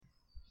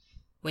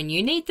When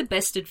you need the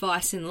best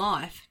advice in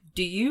life,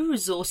 do you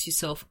resource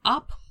yourself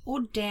up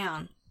or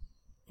down?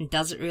 And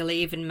does it really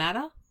even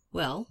matter?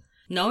 Well,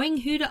 knowing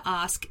who to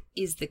ask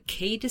is the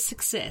key to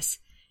success,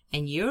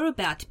 and you're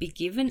about to be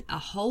given a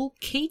whole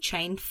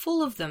keychain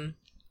full of them.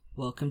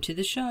 Welcome to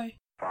the show.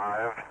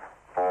 5,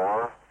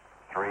 4,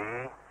 3,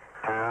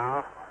 2,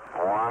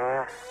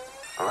 1,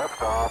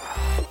 lift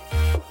off.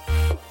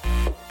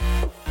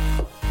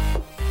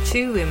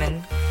 Two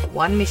women,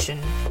 one mission,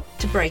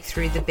 to break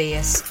through the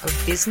BS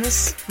of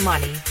business,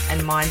 money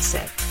and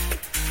mindset,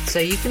 so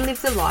you can live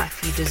the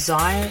life you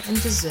desire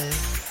and deserve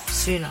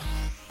sooner.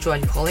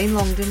 Join Pauline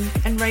Longdon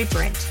and Ray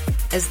Brent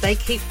as they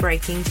keep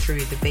breaking through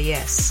the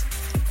BS.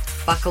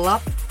 Buckle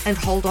up and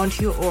hold on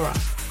to your aura.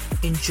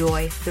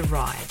 Enjoy the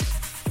ride.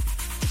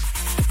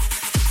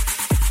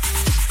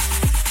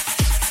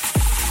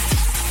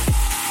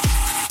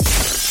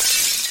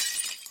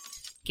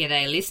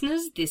 G'day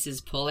listeners, this is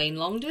Pauline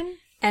Longdon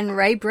and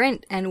Ray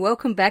Brent, and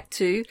welcome back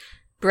to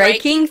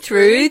Breaking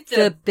Through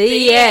the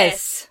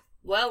BS.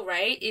 Well,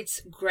 Ray,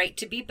 it's great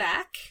to be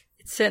back.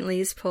 It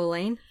certainly is,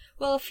 Pauline.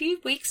 Well, a few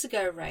weeks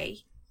ago,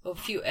 Ray, or a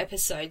few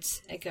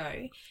episodes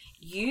ago,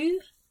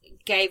 you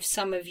gave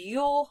some of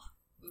your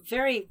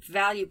very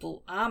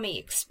valuable army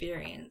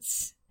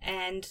experience,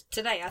 and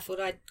today I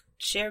thought I'd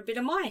share a bit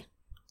of my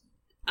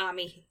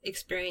army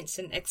experience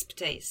and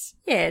expertise.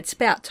 Yeah, it's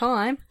about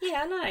time.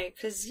 Yeah, I know,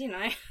 because,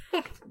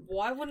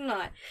 why wouldn't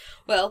I?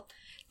 Well,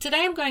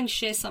 today I'm going to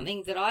share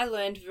something that I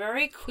learned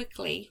very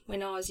quickly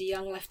when I was a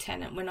young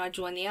lieutenant when I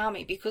joined the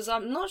army, because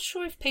I'm not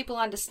sure if people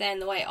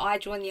understand the way I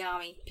joined the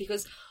army,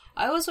 because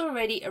I was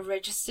already a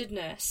registered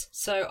nurse,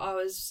 so I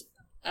was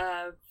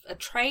a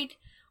trade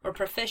or a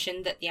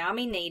profession that the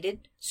army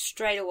needed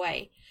straight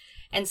away.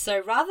 And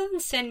so rather than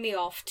send me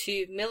off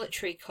to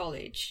military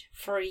college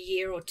for a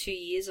year or 2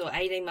 years or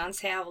 18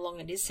 months, however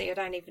long it is, see, I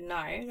don't even know.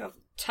 I've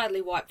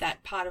totally wiped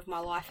that part of my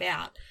life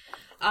out.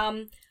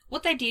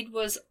 What they did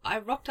was I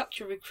rocked up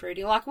to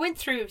recruiting. Like, went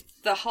through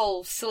the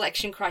whole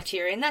selection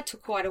criteria, and that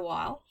took quite a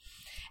while.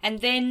 And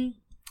then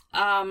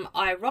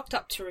I rocked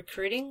up to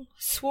recruiting,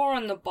 swore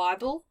on the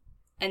Bible,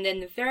 and then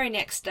the very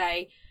next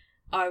day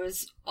I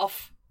was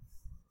off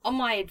on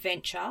my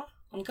adventure.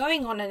 I'm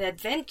going on an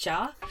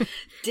adventure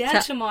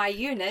down to my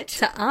unit.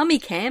 To army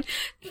camp.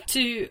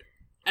 To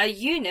a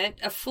unit,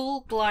 a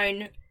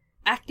full-blown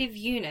active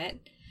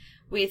unit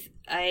with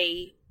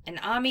an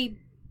army,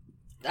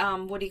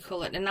 an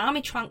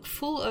army trunk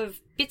full of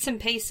bits and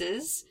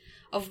pieces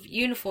of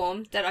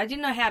uniform that I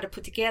didn't know how to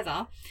put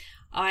together.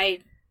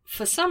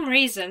 For some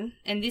reason,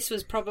 and this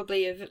was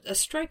probably a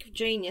stroke of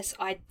genius,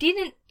 I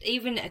didn't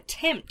even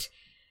attempt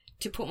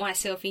to put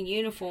myself in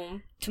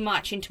uniform to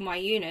march into my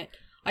unit.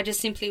 I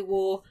just simply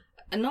wore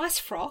a nice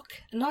frock,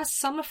 a nice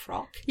summer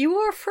frock. You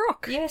wore a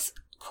frock? Yes,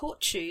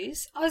 court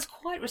shoes. I was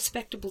quite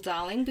respectable,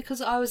 darling,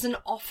 because I was an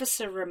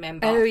officer,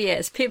 remember? Oh,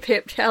 yes, pip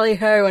pip, tally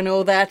ho and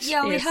all that.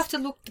 Yeah, yes. You have to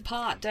look the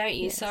part, don't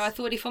you? Yes. So I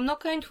thought if I'm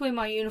not going to wear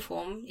my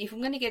uniform, if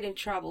I'm going to get in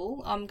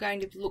trouble, I'm going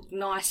to look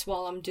nice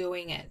while I'm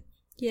doing it.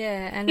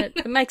 Yeah, and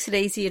it makes it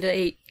easier to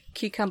eat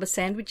cucumber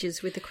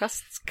sandwiches with the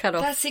crusts cut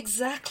off. That's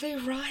exactly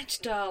right,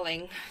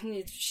 darling.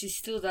 She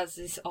still does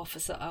this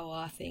officer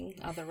OR thing,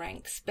 other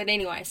ranks. But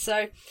anyway,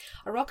 so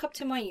I rock up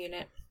to my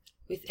unit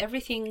with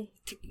everything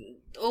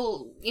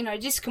all,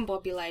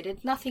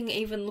 discombobulated. Nothing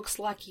even looks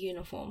like a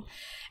uniform.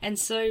 And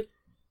so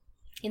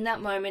in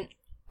that moment,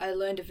 I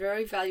learned a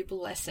very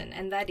valuable lesson,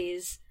 and that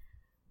is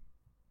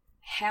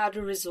how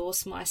to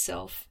resource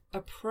myself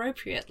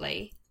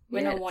appropriately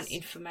when I want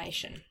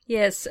information.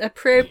 Yes,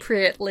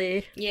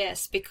 appropriately.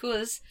 Yes,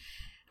 because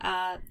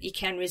you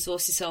can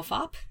resource yourself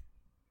up,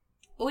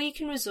 or you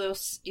can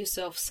resource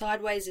yourself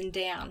sideways and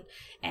down.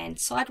 And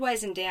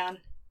sideways and down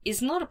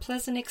is not a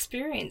pleasant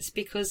experience,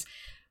 because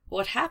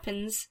what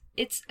happens,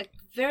 it's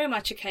very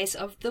much a case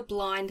of the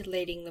blind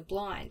leading the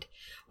blind.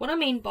 What I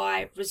mean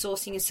by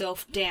resourcing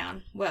yourself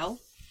down, well,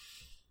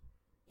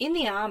 in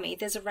the army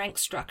there's a rank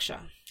structure,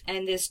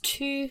 and there's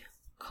two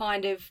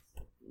kind of,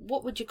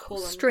 what would you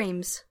call them?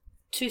 Streams.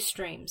 Two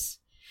streams,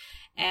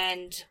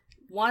 and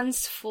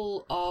one's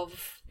full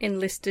of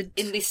enlisted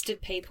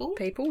people.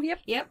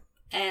 Yep.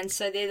 And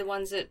so they're the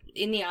ones that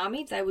in the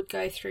army they would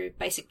go through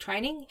basic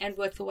training and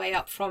work their way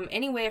up from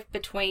anywhere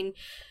between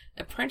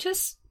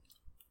apprentice,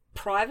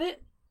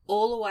 private,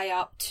 all the way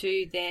up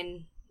to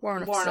then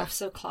warrant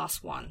officer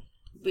class 1,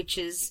 which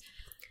is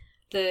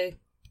the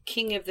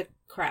king of the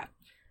crap.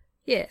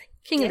 Yeah,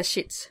 king of the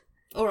shits.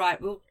 All right,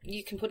 well,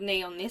 you can put an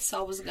E on this. I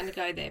wasn't going to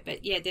go there,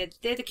 but yeah,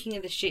 they're the king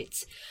of the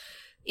shits.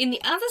 In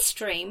the other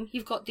stream,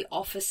 you've got the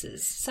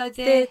officers. So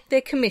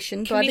they're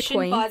commissioned by the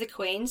Queen. By the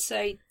Queen.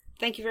 So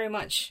thank you very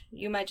much,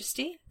 Your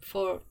Majesty,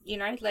 for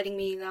letting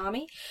me in the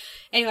army.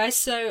 Anyway,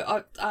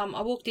 so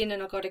I walked in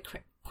and I got a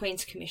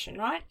Queen's commission,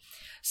 right?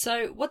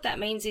 So what that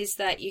means is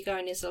that you go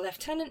in as a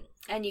lieutenant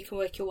and you can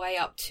work your way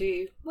up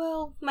to,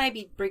 well,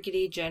 maybe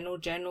brigadier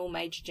general,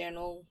 major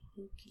general,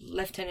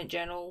 lieutenant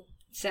general.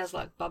 Sounds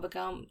like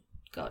bubblegum.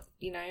 But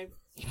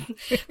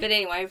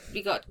anyway,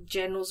 we got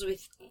generals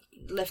with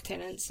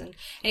lieutenants and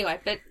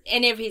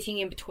everything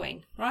in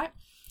between, right?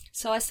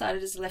 So I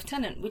started as a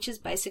lieutenant, which is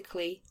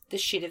basically the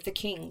shit of the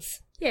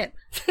kings. Yeah.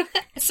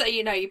 So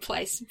you know your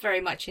place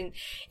very much in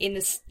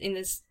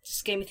this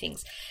scheme of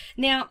things.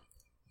 Now,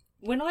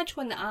 when I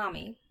joined the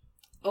army,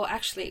 or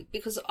actually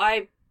because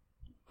I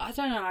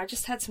don't know, I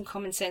just had some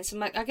common sense.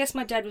 And I guess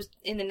my dad was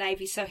in the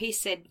Navy, so he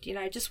said,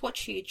 just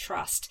watch who you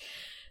trust.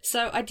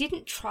 So I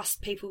didn't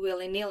trust people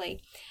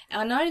willy-nilly.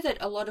 I know that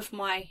a lot of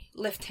my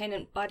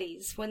lieutenant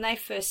buddies, when they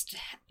first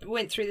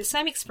went through the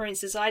same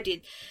experience as I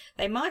did,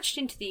 they marched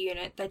into the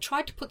unit, they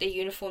tried to put their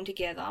uniform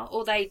together,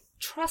 or they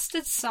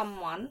trusted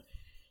someone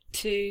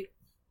to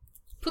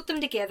put them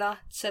together,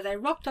 so they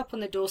rocked up on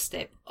the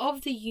doorstep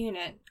of the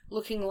unit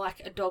looking like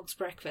a dog's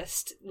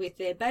breakfast with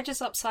their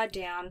badges upside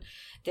down,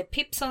 their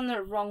pips on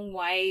the wrong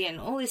way, and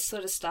all this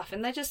sort of stuff,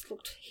 and they just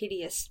looked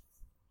hideous.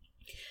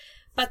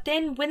 But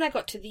then when they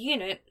got to the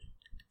unit,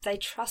 they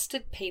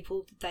trusted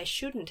people that they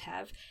shouldn't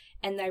have,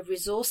 and they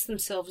resourced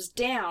themselves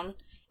down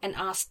and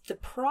asked the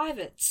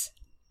privates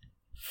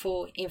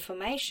for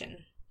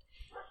information.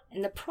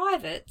 And the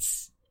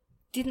privates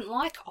didn't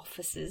like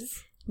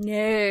officers.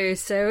 No,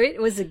 so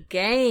it was a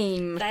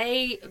game.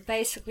 They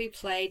basically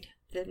played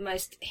the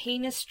most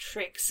heinous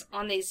tricks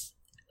on these,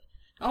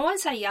 I won't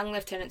say young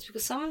lieutenants,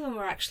 because some of them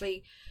were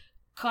actually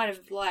kind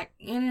of like,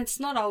 and it's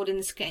not old in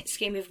the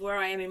scheme of where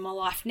I am in my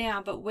life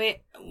now, but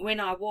when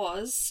I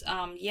was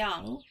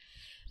young,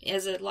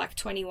 as a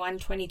 21,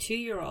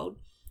 22-year-old,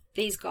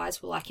 these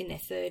guys were like in their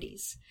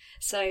 30s.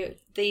 So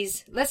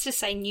these, let's just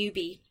say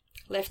newbie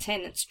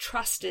lieutenants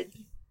trusted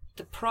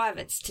the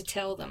privates to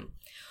tell them.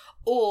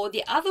 Or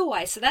the other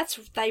way, so that's,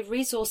 they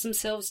resourced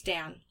themselves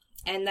down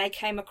and they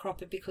came a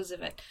cropper because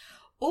of it.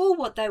 Or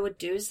what they would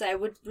do is they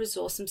would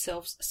resource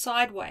themselves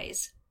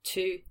sideways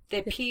to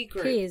their peer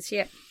group. Peers,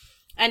 yeah.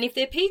 And if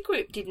their peer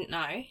group didn't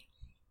know,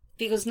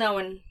 because no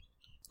one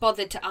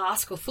bothered to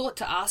ask or thought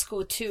to ask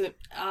or too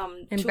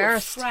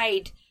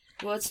afraid.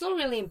 Well, it's not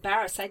really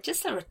embarrassed. They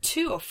just are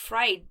too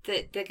afraid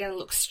that they're going to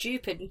look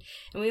stupid.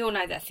 And we all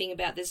know that thing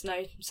about there's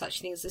no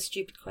such thing as a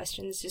stupid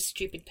question. There's just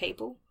stupid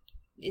people.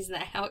 Isn't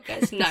that how it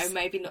goes? No,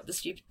 maybe not the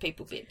stupid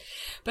people bit.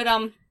 But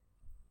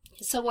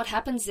so what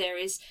happens there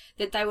is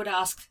that they would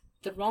ask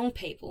the wrong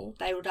people.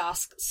 They would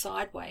ask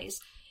sideways.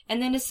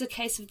 And then it's the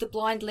case of the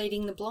blind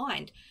leading the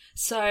blind.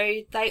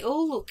 So they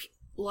all look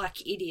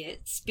like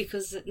idiots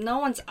because no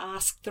one's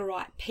asked the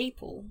right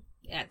people.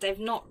 They've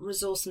not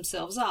resourced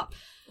themselves up.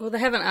 Well, they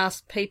haven't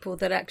asked people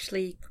that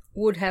actually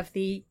would have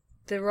the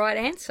right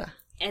answer.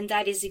 And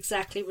that is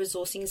exactly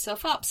resourcing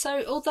yourself up.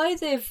 So although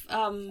they've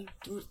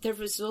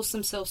resourced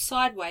themselves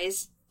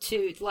sideways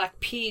to like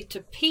peer to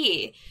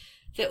peer,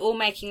 they're all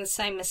making the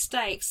same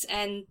mistakes.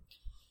 And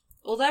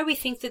although we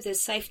think that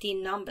there's safety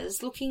in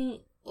numbers,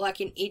 looking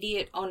like an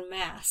idiot en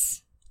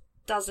masse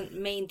doesn't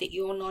mean that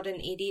you're not an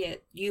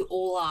idiot. You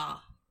all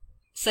are.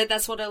 So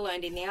that's what I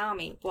learned in the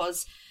army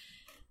was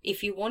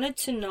if you wanted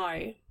to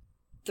know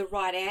the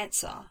right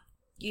answer,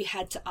 you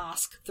had to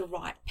ask the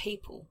right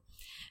people.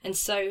 And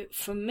so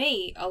for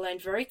me, I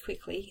learned very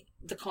quickly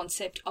the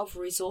concept of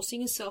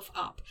resourcing yourself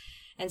up.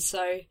 And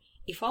so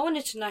if I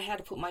wanted to know how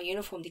to put my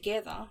uniform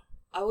together,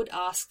 I would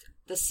ask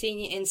the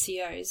senior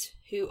NCOs,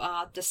 who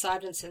are the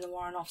sergeants and the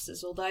warrant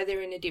officers. Although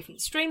they're in a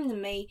different stream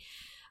than me,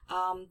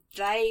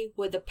 they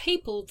were the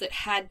people that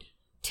had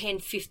 10,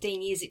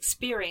 15 years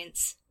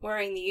experience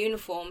wearing the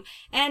uniform.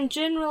 And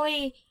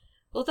generally,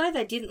 although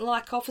they didn't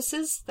like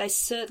officers, they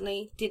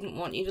certainly didn't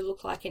want you to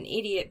look like an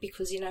idiot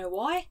because you know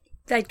why?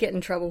 They'd get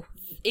in trouble.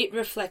 It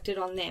reflected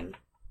on them.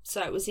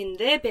 So it was in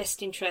their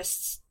best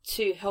interests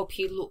to help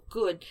you look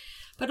good.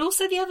 But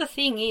also the other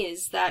thing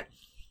is that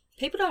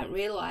people don't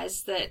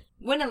realise that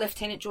when a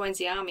lieutenant joins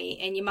the army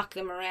and you muck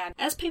them around,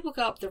 as people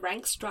go up the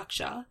rank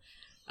structure,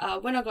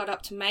 when I got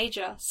up to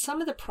major, some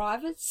of the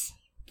privates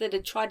that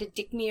had tried to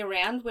dick me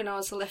around when I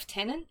was a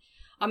lieutenant,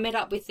 I met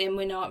up with them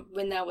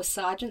when they were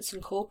sergeants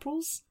and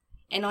corporals,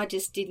 and I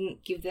just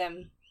didn't give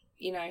them,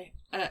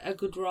 a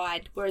good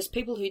ride. Whereas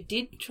people who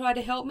did try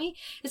to help me,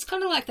 it's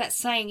kind of like that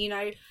saying,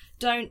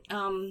 don't...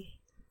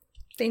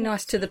 Be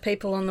nice to the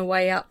people on the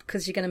way up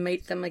because you're going to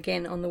meet them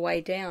again on the way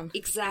down.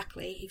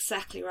 Exactly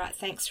right.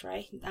 Thanks,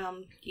 Ray.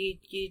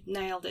 You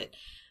nailed it.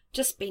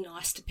 Just be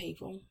nice to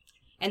people.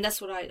 And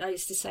that's what I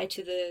used to say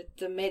to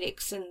the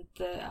medics and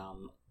the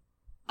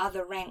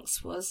other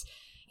ranks was,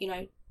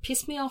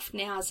 piss me off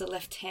now as a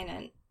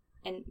lieutenant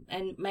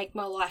and make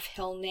my life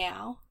hell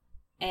now,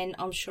 and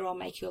I'm sure I'll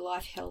make your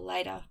life hell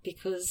later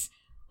because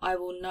I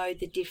will know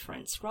the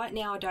difference. Right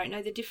now I don't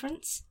know the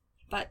difference,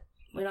 but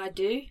when I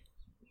do,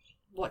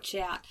 watch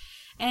out.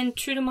 And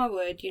true to my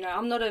word,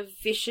 I'm not a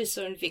vicious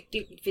or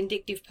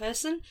vindictive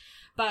person,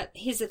 but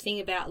here's the thing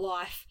about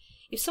life.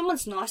 If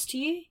someone's nice to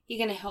you,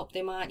 you're going to help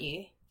them, aren't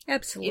you?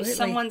 Absolutely. If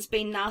someone's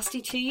been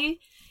nasty to you,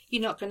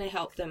 you're not going to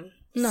help them.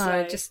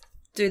 No, just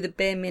do the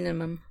bare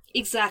minimum.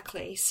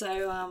 Exactly.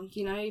 So,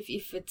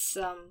 if it's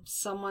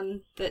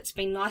someone that's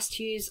been nice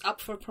to you is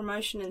up for a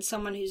promotion and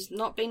someone who's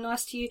not been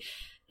nice to you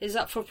is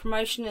up for a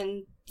promotion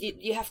and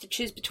you have to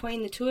choose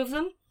between the two of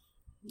them,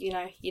 you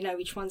know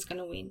which one's going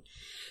to win.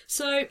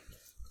 So,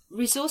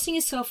 resourcing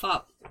yourself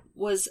up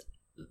was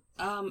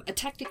a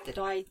tactic that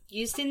I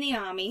used in the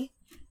Army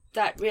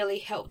that really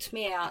helped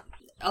me out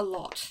a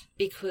lot,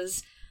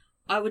 because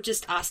I would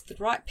just ask the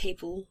right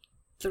people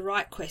the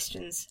right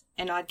questions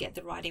and I'd get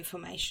the right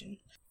information.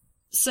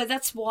 So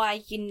that's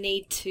why you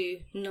need to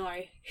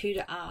know who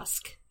to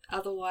ask.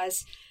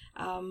 Otherwise,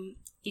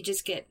 you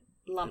just get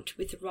lumped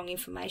with the wrong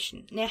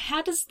information. Now,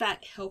 how does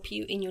that help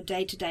you in your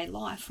day-to-day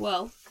life?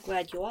 Well,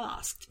 glad you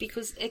asked,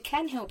 because it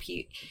can help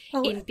you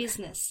in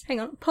business. Hang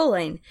on,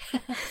 Pauline.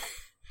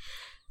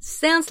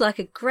 Sounds like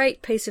a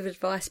great piece of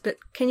advice, but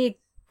can you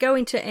go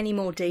into any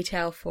more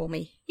detail for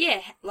me?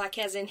 Yeah, like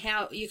as in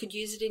how you could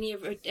use it in your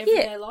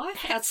everyday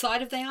life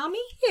outside of the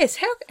Army? Yes,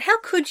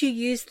 how could you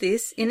use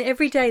this in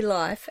everyday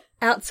life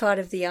outside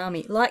of the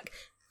Army? Like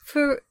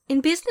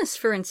in business,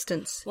 for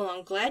instance. Well,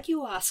 I'm glad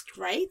you asked,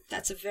 Ray.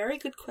 That's a very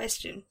good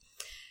question.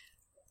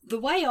 The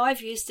way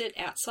I've used it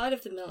outside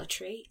of the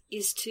military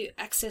is to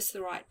access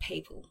the right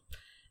people.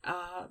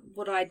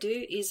 What I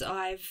do is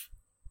I've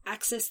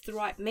accessed the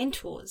right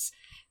mentors.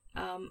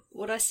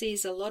 What I see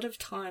is a lot of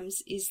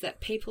times is that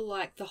people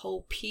like the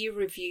whole peer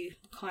review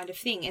kind of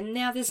thing. And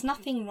now there's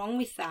nothing wrong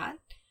with that,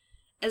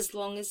 as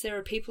long as there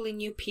are people in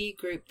your peer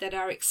group that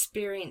are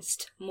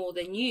experienced more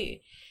than you.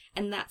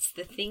 And that's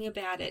the thing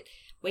about it.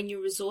 When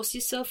you resource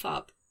yourself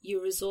up,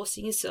 you're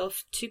resourcing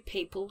yourself to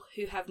people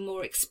who have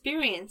more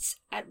experience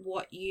at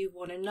what you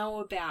want to know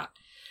about.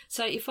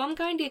 So if I'm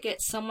going to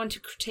get someone to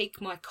critique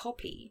my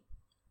copy,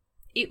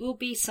 it will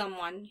be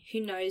someone who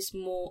knows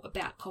more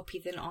about copy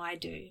than I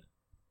do,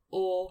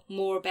 or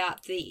more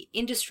about the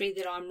industry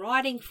that I'm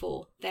writing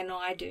for than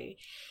I do.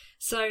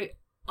 So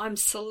I'm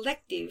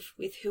selective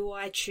with who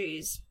I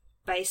choose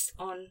based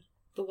on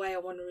the way I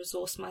want to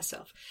resource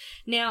myself.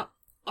 Now,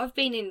 I've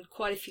been in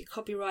quite a few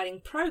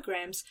copywriting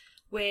programs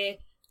where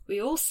we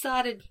all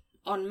started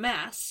en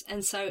masse,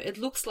 and so it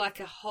looks like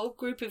a whole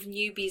group of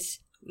newbies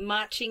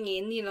marching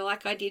in,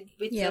 like I did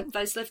with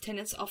those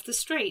lieutenants off the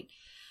street.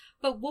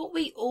 But what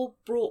we all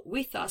brought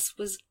with us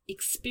was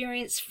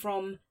experience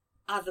from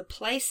other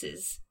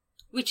places,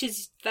 which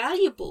is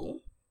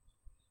valuable,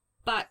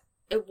 but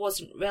it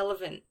wasn't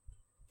relevant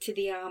to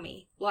the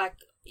Army. Like,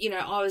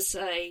 I was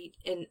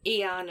an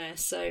ER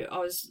nurse, so I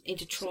was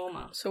into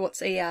trauma. So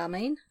what's ER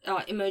mean?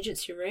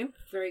 Emergency room.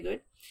 Very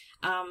good.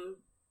 I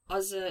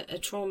was a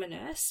trauma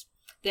nurse.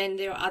 Then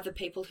there are other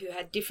people who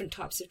had different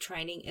types of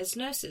training as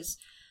nurses.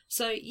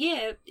 So,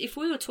 yeah, if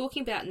we were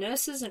talking about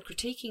nurses and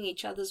critiquing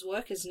each other's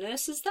work as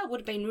nurses, that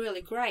would have been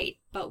really great.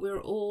 But we were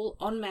all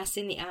en masse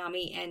in the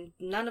Army, and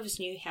none of us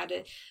knew how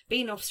to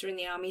be an officer in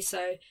the Army,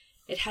 so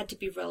it had to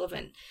be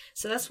relevant.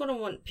 So that's what I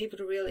want people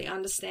to really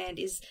understand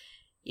is,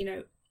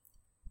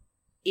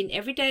 in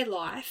everyday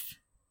life,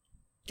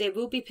 there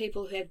will be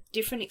people who have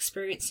different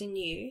experience than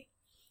you.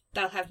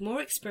 They'll have more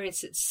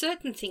experience at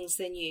certain things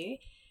than you.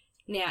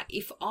 Now,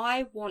 if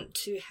I want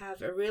to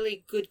have a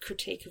really good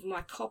critique of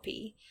my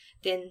copy,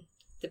 then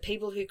the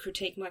people who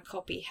critique my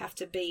copy have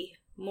to be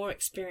more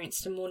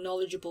experienced and more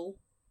knowledgeable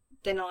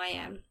than I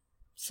am.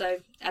 So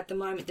at the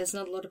moment, there's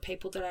not a lot of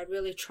people that I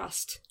really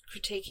trust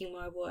critiquing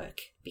my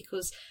work,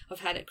 because I've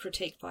had it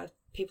critiqued by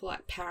people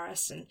like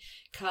Paris and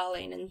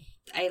Carleen and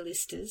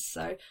A-listers.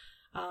 So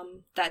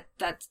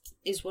that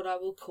is what I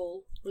will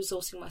call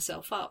resourcing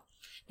myself up.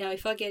 Now,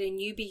 if I get a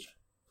newbie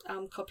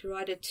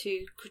copywriter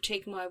to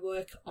critique my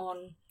work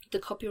on the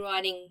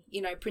copywriting,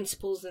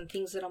 principles and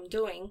things that I'm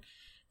doing,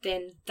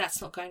 then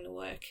that's not going to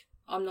work.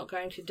 I'm not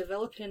going to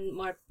develop, and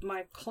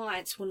my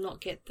clients will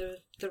not get the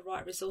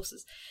right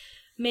resources.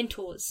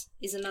 Mentors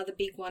is another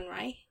big one,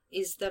 Ray,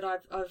 is that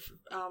I've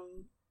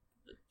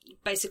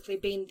basically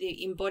been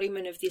the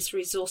embodiment of this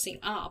resourcing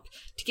up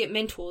to get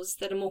mentors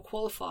that are more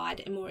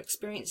qualified and more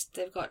experienced.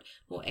 They've got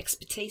more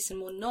expertise and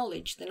more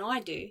knowledge than I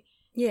do.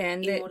 Yeah,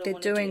 and they're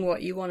doing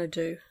what you want to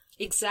do.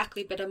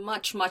 Exactly, but a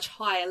much, much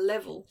higher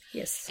level.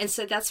 Yes. And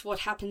so that's what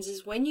happens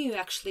is when you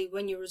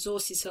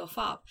resource yourself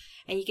up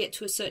and you get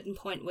to a certain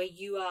point where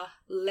you are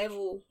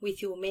level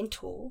with your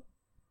mentor,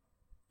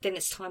 then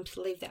it's time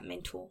to leave that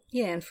mentor.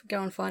 Yeah, and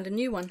go and find a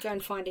new one. Go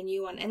and find a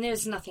new one. And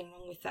there's nothing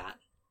wrong with that,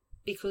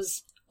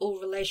 because all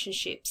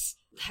relationships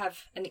have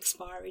an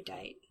expiry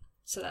date.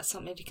 So that's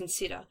something to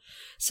consider.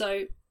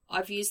 So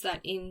I've used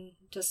that in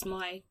just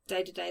my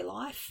day-to-day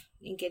life,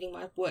 in getting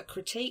my work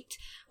critiqued.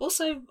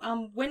 Also,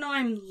 when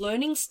I'm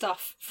learning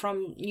stuff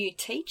from new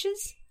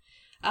teachers,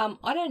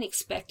 I don't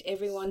expect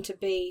everyone to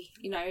be,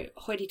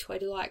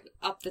 hoity-toity, like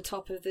up the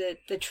top of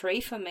the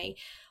tree for me.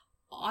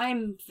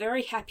 I'm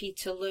very happy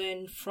to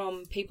learn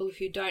from people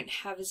who don't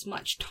have as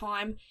much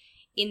time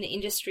in the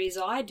industry as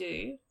I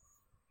do,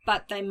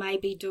 but they may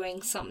be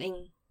doing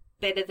something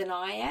better than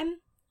I am.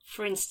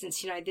 For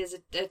instance,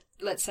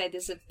 let's say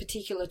there's a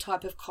particular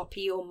type of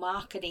copy or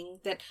marketing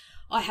that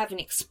I haven't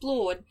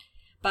explored,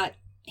 but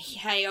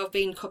hey, I've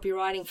been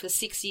copywriting for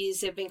 6 years,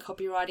 they've been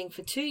copywriting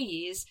for 2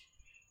 years.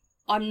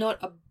 I'm not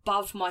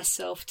above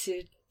myself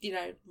to,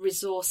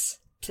 resource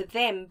to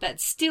them,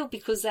 but still,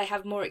 because they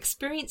have more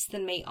experience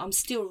than me, I'm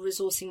still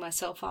resourcing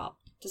myself up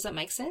Does that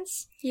make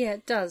sense? Yeah,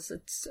 it does.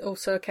 It's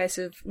also a case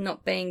of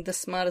not being the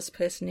smartest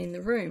person in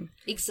the room.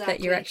 Exactly.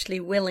 That you're actually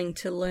willing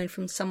to learn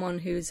from someone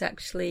who's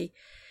actually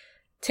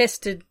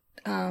tested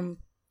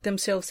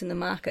themselves in the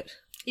market.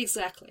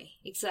 Exactly.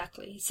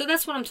 So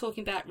that's what I'm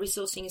talking about,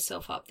 resourcing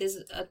yourself up. There's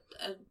a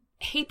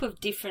heap of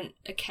different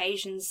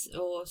occasions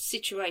or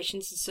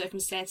situations and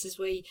circumstances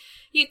where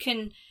you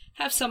can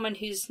have someone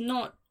who's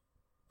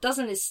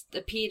doesn't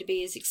appear to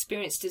be as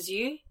experienced as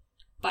you,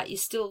 but you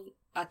still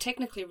are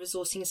technically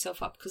resourcing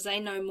yourself up because they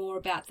know more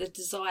about the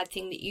desired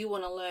thing that you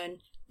want to learn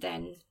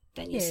than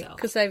yourself. Yeah,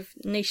 because they've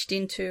niched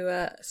into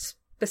a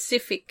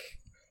specific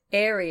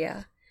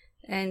area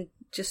and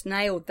just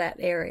nailed that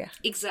area.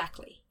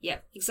 Exactly. Yeah,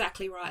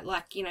 exactly right.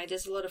 Like,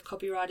 there's a lot of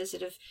copywriters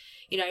that have,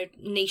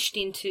 niched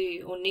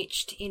into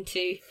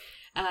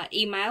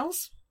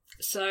emails.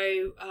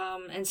 So,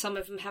 and some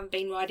of them haven't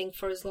been writing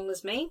for as long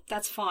as me.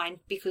 That's fine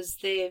because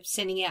they're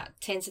sending out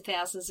tens of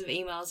thousands of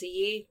emails a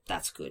year.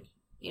 That's good.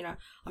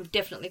 I'm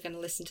definitely going to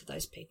listen to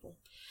those people.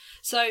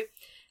 So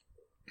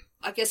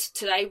I guess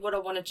today what I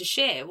wanted to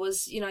share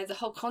was, the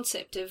whole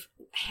concept of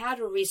how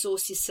to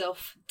resource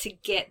yourself to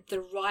get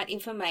the right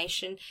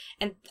information.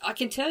 And I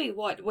can tell you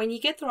what, when you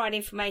get the right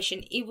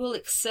information, it will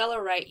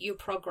accelerate your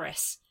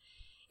progress.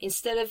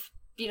 Instead of,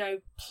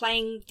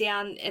 playing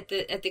down at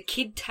the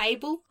kid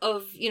table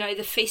of,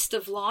 the feast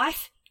of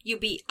life, you'll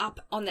be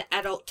up on the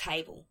adult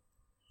table.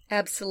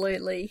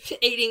 Absolutely.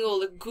 Eating all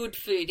the good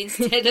food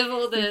instead of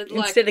all the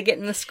instead of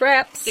getting the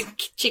scraps, the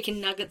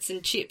chicken nuggets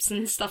and chips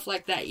and stuff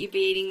like that. You'd be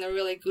eating the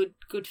really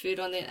good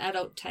food on the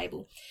adult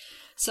table.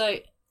 So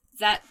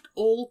that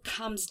all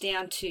comes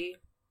down to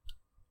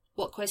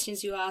what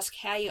questions you ask,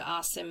 how you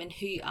ask them, and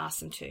who you ask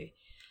them to.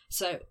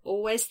 So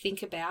always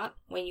think about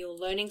when you're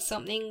learning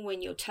something,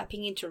 when you're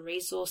tapping into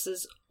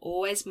resources,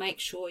 always make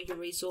sure you're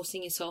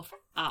resourcing yourself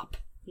up,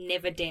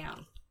 never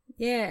down.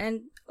 Yeah,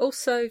 and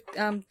also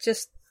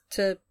just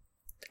to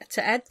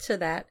add to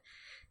that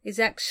is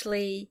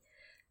actually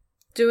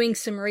doing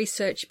some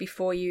research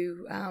before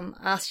you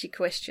ask your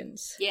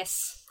questions.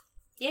 Yes.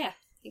 Yeah,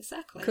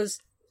 exactly. Because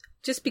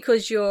just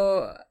because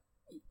you're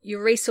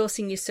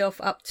resourcing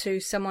yourself up to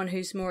someone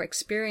who's more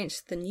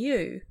experienced than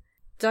you,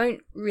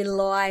 don't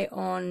rely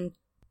on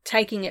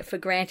taking it for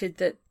granted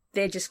that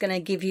they're just going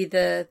to give you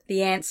the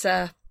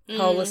answer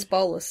holus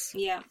bolus.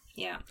 Yeah.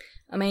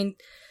 I mean,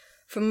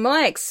 from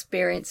my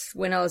experience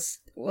when I was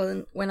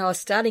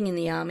starting in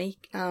the army,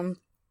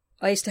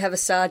 I used to have a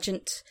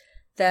sergeant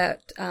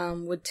that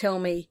would tell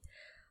me,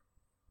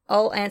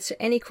 I'll answer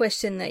any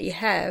question that you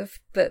have,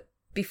 but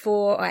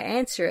before I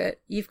answer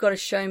it, you've got to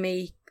show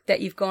me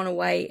that you've gone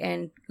away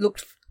and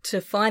looked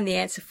to find the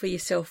answer for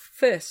yourself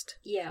first.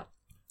 Yeah.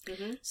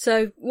 Mm-hmm.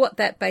 So what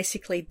that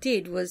basically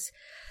did was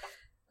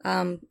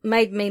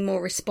made me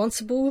more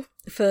responsible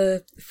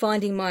for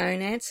finding my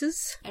own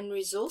answers. And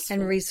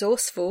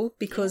resourceful.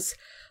 Because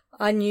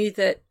I knew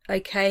that,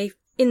 okay,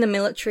 in the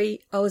military,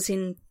 I was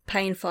in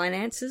pay and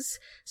finances,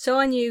 so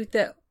I knew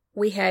that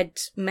we had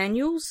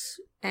manuals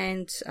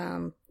and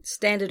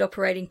standard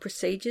operating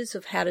procedures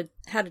of how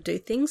to do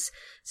things,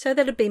 so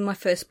that'd be my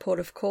first port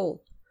of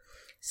call.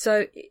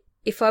 So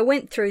if I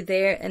went through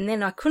there and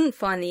then I couldn't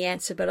find the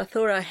answer, but I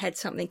thought I had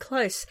something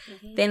close,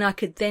 then I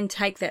could then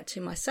take that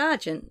to my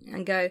sergeant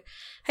and go,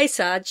 hey,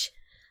 Sarge,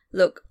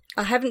 look,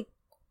 I haven't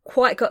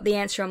quite got the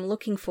answer I'm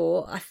looking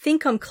for. I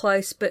think I'm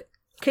close, but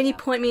can you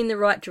point me in the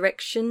right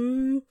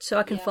direction so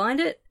I can find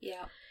it?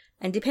 Yeah.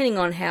 And depending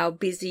on how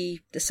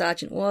busy the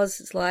sergeant was,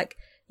 it's like,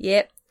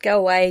 yep, go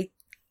away.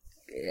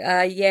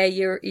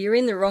 You're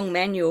in the wrong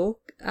manual.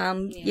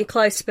 You're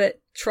close, but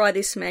try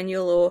this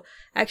manual, or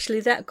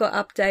actually that got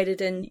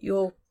updated and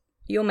your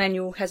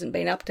manual hasn't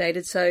been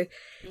updated. So,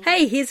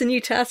 hey, here's a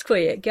new task for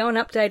you. Go and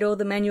update all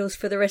the manuals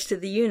for the rest of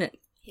the unit.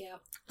 Yeah.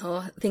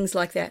 Or things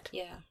like that.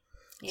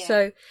 Yeah.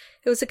 So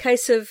it was a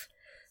case of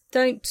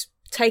don't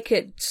take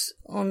it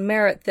on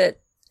merit that,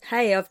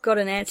 hey, I've got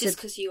an answer just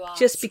because you asked.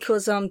 Just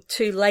because I'm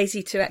too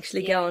lazy to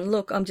actually go and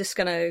look. I'm just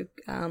going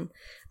to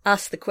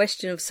ask the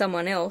question of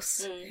someone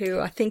else who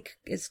I think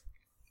is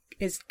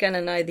going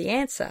to know the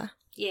answer.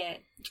 Yeah,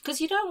 because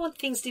you don't want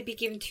things to be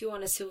given to you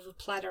on a silver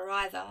platter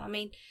either. I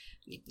mean,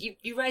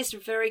 you raised a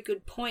very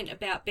good point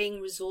about being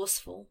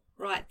resourceful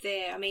right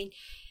there. I mean,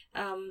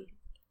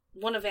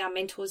 one of our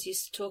mentors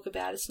used to talk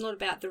about, it's not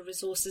about the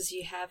resources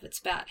you have, it's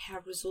about how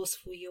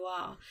resourceful you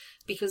are.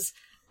 Because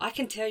I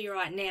can tell you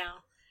right now,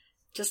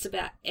 just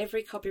about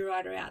every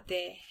copywriter out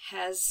there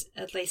has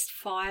at least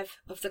 5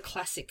 of the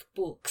classic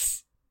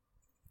books.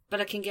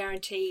 But I can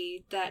guarantee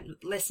you that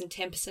less than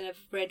 10% have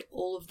read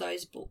all of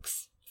those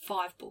books.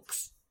 5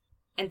 books.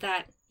 And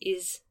that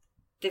is,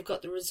 they've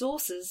got the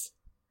resources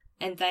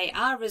and they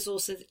are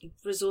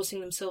resourcing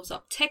themselves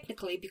up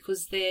technically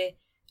because they're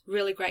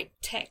really great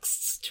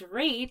texts to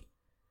read,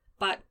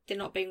 but they're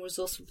not being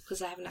resourceful because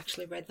they haven't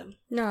actually read them.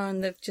 No,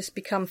 and they've just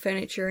become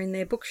furniture in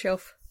their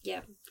bookshelf.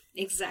 Yeah,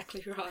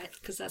 exactly right,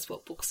 because that's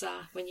what books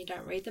are. When you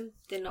don't read them,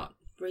 they're not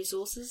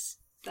resources,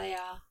 they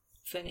are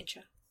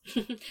furniture.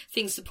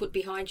 things to put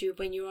behind you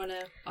when you're on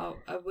a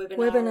webinar.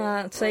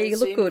 Webinar, so you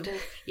look good.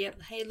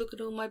 Yep. Hey, look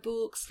at all my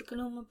books. Look at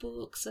all my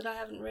books that I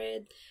haven't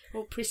read.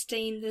 All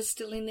pristine. They're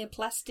still in their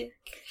plastic.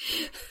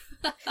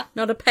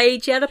 Not a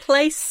page out of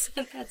place.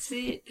 That's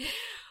it.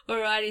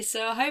 Alrighty.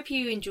 So I hope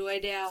you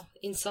enjoyed our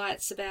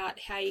insights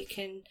about how you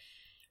can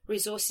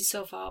resource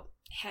yourself up,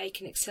 how you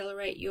can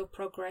accelerate your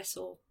progress,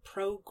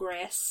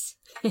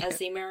 as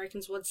the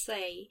Americans would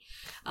say,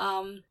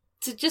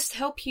 to just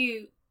help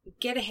you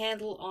get a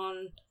handle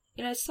on,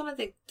 some of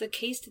the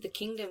keys to the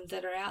kingdom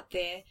that are out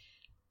there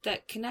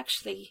that can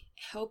actually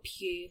help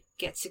you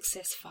get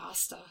success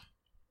faster.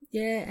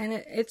 Yeah, and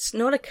it's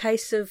not a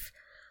case of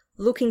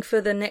looking for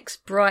the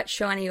next bright,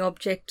 shiny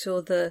object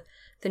or the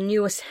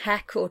newest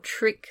hack or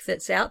trick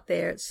that's out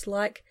there. It's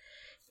like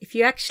if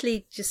you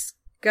actually just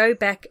go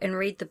back and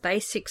read the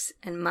basics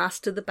and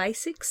master the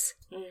basics,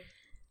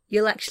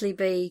 you'll actually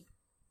be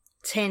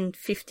 10,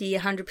 50,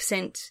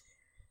 100%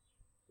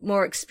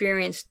 more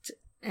experienced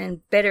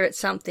and better at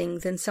something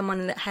than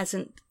someone that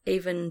hasn't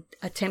even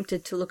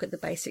attempted to look at the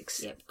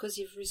basics. Yeah, because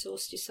you've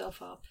resourced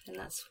yourself up, and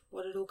that's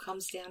what it all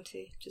comes down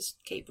to. Just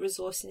keep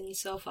resourcing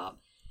yourself up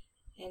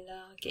and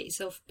get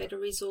yourself better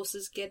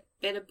resources, get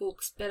better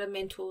books, better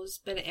mentors,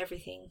 better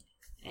everything.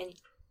 And,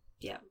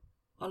 yeah,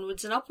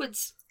 onwards and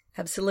upwards.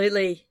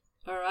 Absolutely.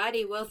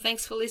 Alrighty, well,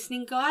 thanks for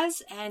listening,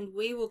 guys, and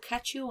we will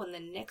catch you on the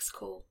next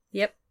call.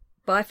 Yep.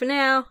 Bye for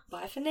now.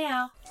 Bye for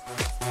now.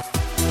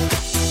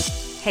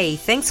 Hey,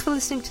 thanks for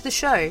listening to the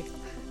show.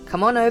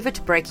 Come on over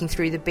to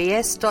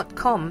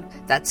breakingthroughthebs.com.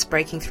 That's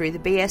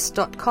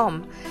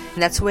breakingthroughthebs.com.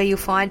 And that's where you'll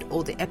find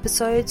all the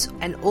episodes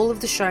and all of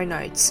the show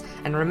notes.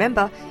 And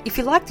remember, if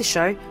you like the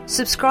show,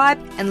 subscribe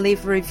and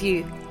leave a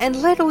review.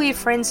 And let all your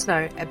friends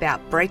know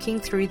about Breaking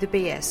Through the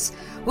BS.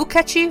 We'll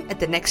catch you at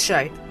the next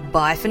show.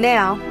 Bye for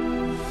now.